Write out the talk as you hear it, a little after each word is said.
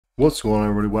What's going on,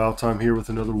 everybody? Wild Time here with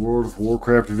another World of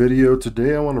Warcraft video.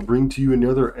 Today I want to bring to you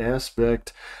another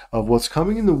aspect of what's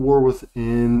coming in the War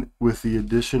Within with the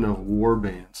addition of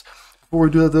Warbands. Before we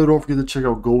do that though, don't forget to check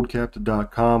out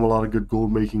goldcaptain.com. A lot of good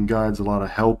gold making guides, a lot of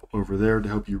help over there to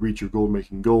help you reach your gold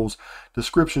making goals.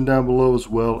 Description down below as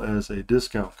well as a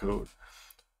discount code.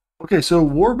 Okay, so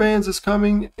Warbands is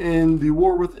coming in the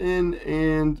War Within,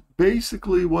 and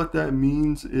basically what that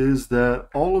means is that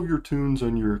all of your tunes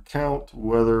on your account,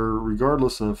 whether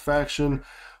regardless of faction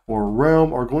or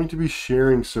realm, are going to be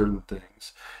sharing certain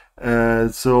things.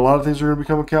 And so a lot of things are going to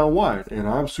become account wide, and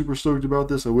I'm super stoked about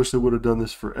this. I wish they would have done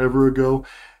this forever ago,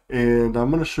 and I'm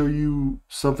going to show you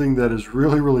something that is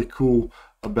really cool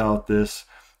about this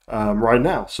right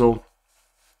now. So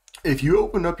if you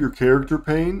open up your character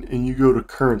pane and you go to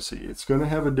currency, it's going to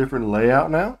have a different layout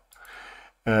now.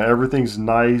 Everything's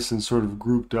nice and sort of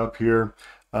grouped up here.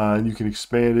 And you can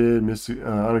expand it,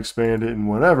 unexpand it, and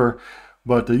whatever.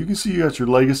 But you can see you got your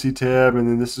legacy tab, and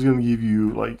then this is going to give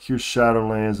you, like, here's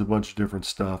Shadowlands, a bunch of different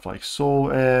stuff like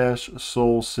Soul Ash,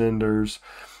 Soul Cinders.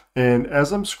 And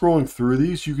as I'm scrolling through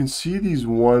these, you can see these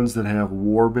ones that have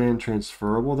Warband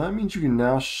transferable. That means you can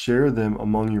now share them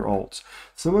among your alts.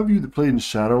 Some of you that played in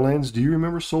Shadowlands, do you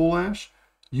remember Soul Ash?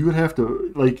 You would have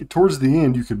to, like, towards the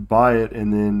end, you could buy it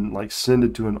and then, like, send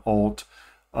it to an alt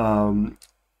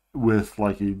with,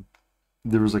 like,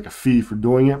 there was, like, a fee for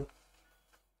doing it.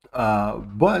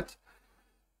 But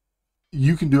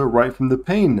you can do it right from the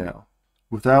pane now,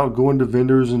 without going to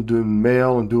vendors and doing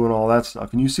mail and doing all that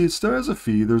stuff. And you see it still has a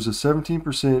fee. There's a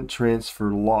 17%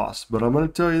 transfer loss. But I'm going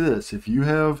to tell you this. If you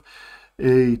have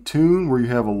a tune where you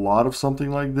have a lot of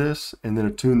something like this, and then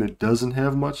a tune that doesn't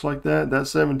have much like that, that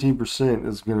 17%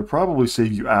 is going to probably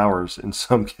save you hours in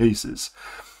some cases.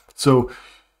 So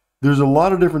there's a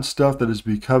lot of different stuff that is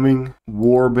becoming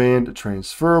Warband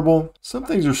transferable. Some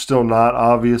things are still not,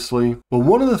 obviously. But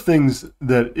one of the things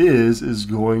that is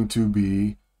going to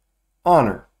be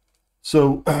honor.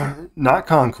 So not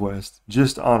conquest,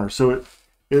 just honor. So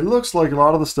it looks like a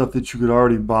lot of the stuff that you could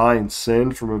already buy and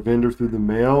send from a vendor through the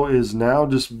mail is now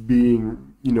just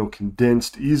being,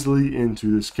 condensed easily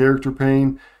into this character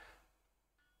pane.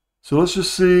 So let's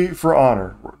just see for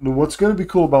honor. What's going to be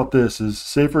cool about this is,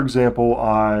 say for example,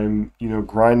 I'm,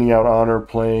 grinding out honor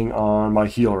playing on my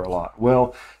healer a lot.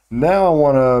 Well, now I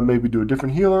want to maybe do a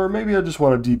different healer, or maybe I just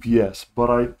want a DPS,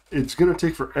 but it's going to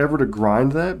take forever to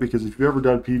grind that, because if you've ever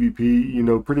done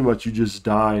PvP, pretty much you just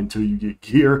die until you get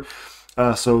gear.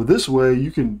 So this way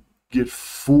you can get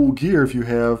full gear if you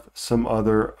have some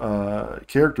other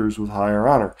characters with higher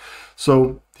honor.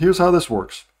 So here's how this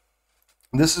works.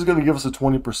 This is going to give us a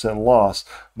 20% loss,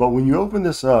 but when you open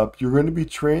this up, you're going to be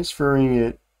transferring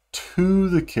it to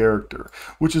the character,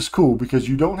 which is cool because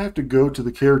you don't have to go to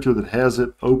the character that has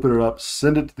it, open it up,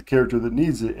 send it to the character that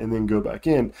needs it, and then go back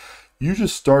in. You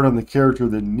just start on the character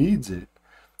that needs it,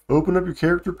 open up your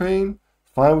character pane,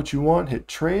 find what you want, hit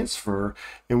transfer,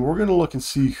 and we're going to look and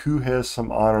see who has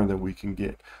some honor that we can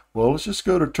get. Well, let's just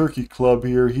go to Turkey Club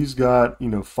here. He's got,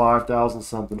 5,000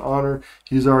 something honor.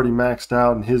 He's already maxed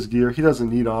out in his gear. He doesn't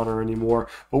need honor anymore,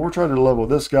 but we're trying to level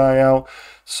this guy out.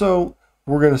 So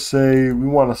we're going to say we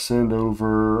want to send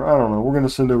over, I don't know, we're going to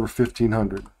send over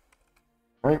 1,500,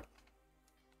 right?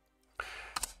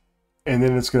 And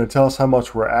then it's going to tell us how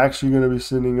much we're actually going to be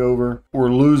sending over.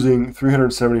 We're losing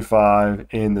 375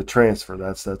 in the transfer.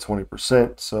 That's that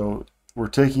 20%. So we're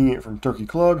taking it from Turkey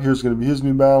Club. Here's going to be his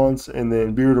new balance. And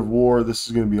then Beard of War, this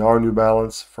is going to be our new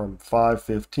balance from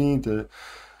 515 to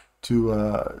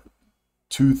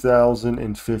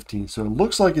 2015. So it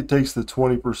looks like it takes the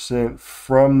 20%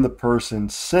 from the person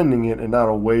sending it and not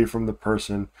away from the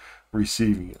person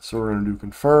receiving it. So we're going to do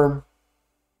confirm,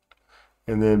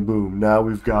 and then boom, now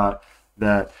we've got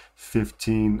that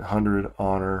 1,500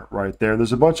 honor right there.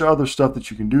 There's a bunch of other stuff that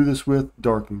you can do this with,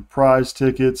 darkened prize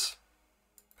tickets,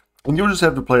 and you'll just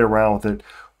have to play around with it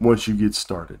once you get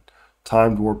started.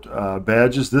 Timed warped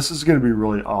badges. This is going to be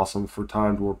really awesome for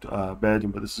timed warped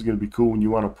badging, but this is going to be cool when you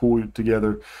want to pull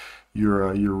together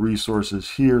your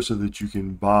resources here so that you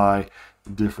can buy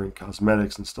different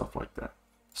cosmetics and stuff like that.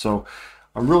 So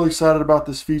I'm really excited about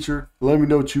this feature. Let me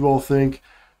know what you all think.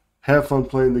 Have fun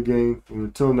playing the game, and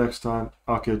until next time,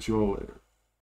 I'll catch you all later.